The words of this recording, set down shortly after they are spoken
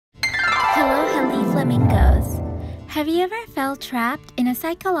flamingos. Have you ever felt trapped in a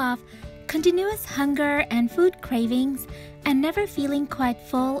cycle of continuous hunger and food cravings and never feeling quite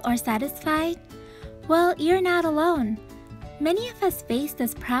full or satisfied? Well, you're not alone. Many of us face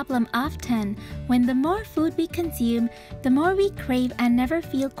this problem often when the more food we consume, the more we crave and never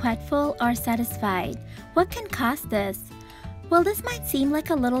feel quite full or satisfied. What can cause this? Well, this might seem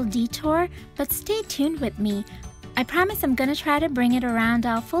like a little detour, but stay tuned with me. I promise I'm gonna try to bring it around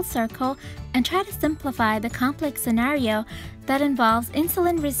all full circle and try to simplify the complex scenario that involves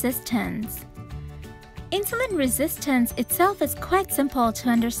insulin resistance. Insulin resistance itself is quite simple to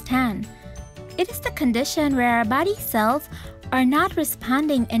understand. It is the condition where our body cells are not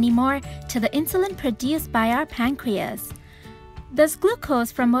responding anymore to the insulin produced by our pancreas. Thus,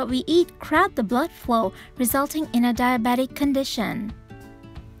 glucose from what we eat crowd the blood flow, resulting in a diabetic condition.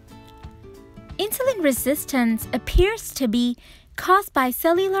 Insulin resistance appears to be caused by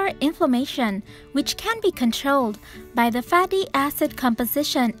cellular inflammation, which can be controlled by the fatty acid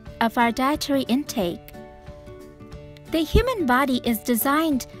composition of our dietary intake. The human body is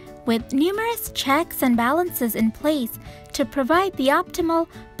designed with numerous checks and balances in place to provide the optimal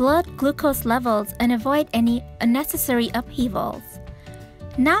blood glucose levels and avoid any unnecessary upheavals.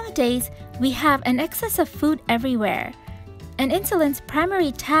 Nowadays, we have an excess of food everywhere, and insulin's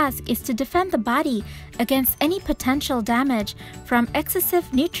primary task is to defend the body against any potential damage from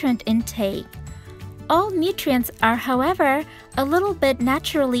excessive nutrient intake. All nutrients are, however, a little bit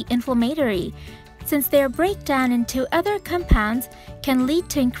naturally inflammatory, since their breakdown into other compounds can lead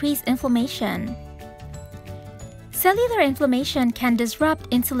to increased inflammation. Cellular inflammation can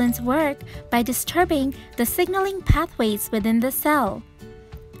disrupt insulin's work by disturbing the signaling pathways within the cell.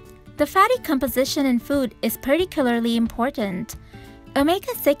 The fatty composition in food is particularly important.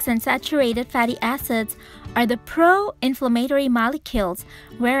 Omega-6 and saturated fatty acids are the pro-inflammatory molecules,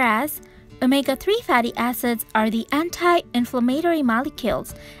 whereas omega-3 fatty acids are the anti-inflammatory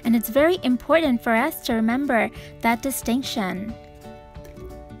molecules, and it's very important for us to remember that distinction.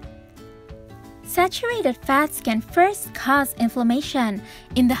 Saturated fats can first cause inflammation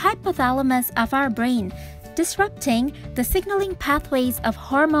in the hypothalamus of our brain, disrupting the signaling pathways of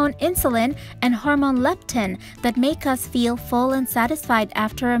hormone insulin and hormone leptin that make us feel full and satisfied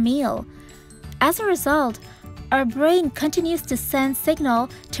after a meal. As a result, our brain continues to send signal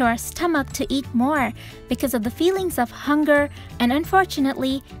to our stomach to eat more because of the feelings of hunger, and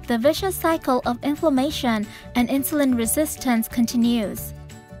unfortunately, the vicious cycle of inflammation and insulin resistance continues.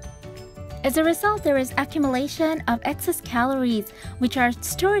 As a result, there is accumulation of excess calories, which are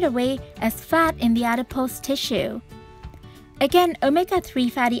stored away as fat in the adipose tissue. Again,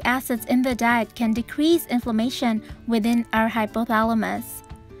 omega-3 fatty acids in the diet can decrease inflammation within our hypothalamus.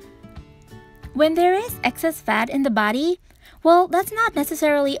 When there is excess fat in the body, well, that's not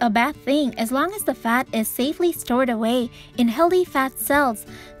necessarily a bad thing as long as the fat is safely stored away in healthy fat cells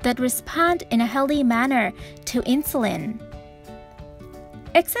that respond in a healthy manner to insulin.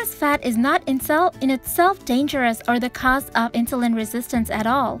 Excess fat is not in itself dangerous or the cause of insulin resistance at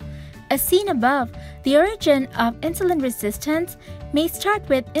all. As seen above, the origin of insulin resistance may start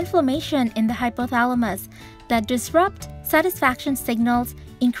with inflammation in the hypothalamus that disrupt satisfaction signals,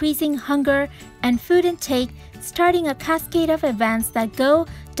 increasing hunger and food intake, starting a cascade of events that go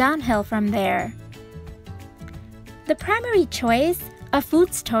downhill from there. The primary choice of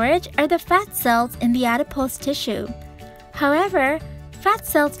food storage are the fat cells in the adipose tissue. However, fat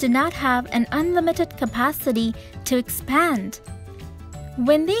cells do not have an unlimited capacity to expand.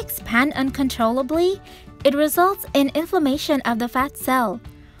 When they expand uncontrollably, it results in inflammation of the fat cell.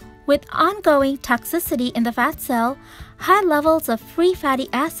 With ongoing toxicity in the fat cell, high levels of free fatty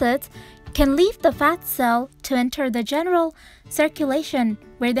acids can leave the fat cell to enter the general circulation,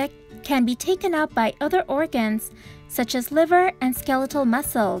 where they can be taken up by other organs such as liver and skeletal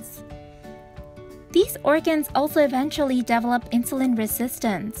muscles. These organs also eventually develop insulin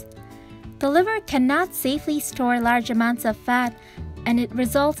resistance. The liver cannot safely store large amounts of fat, and it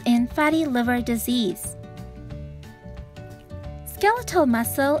results in fatty liver disease. Skeletal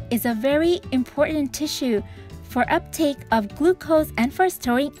muscle is a very important tissue for uptake of glucose and for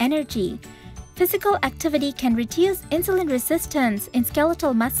storing energy. Physical activity can reduce insulin resistance in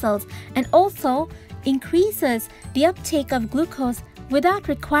skeletal muscles and also increases the uptake of glucose without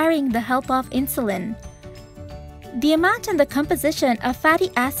requiring the help of insulin. The amount and the composition of fatty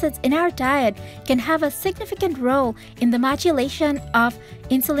acids in our diet can have a significant role in the modulation of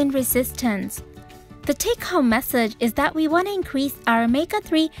insulin resistance. The take-home message is that we want to increase our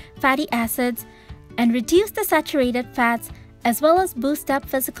omega-3 fatty acids and reduce the saturated fats as well as boost up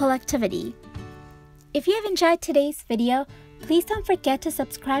physical activity. If you have enjoyed today's video, please don't forget to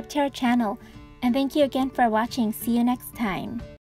subscribe to our channel And thank you again for watching. See you next time.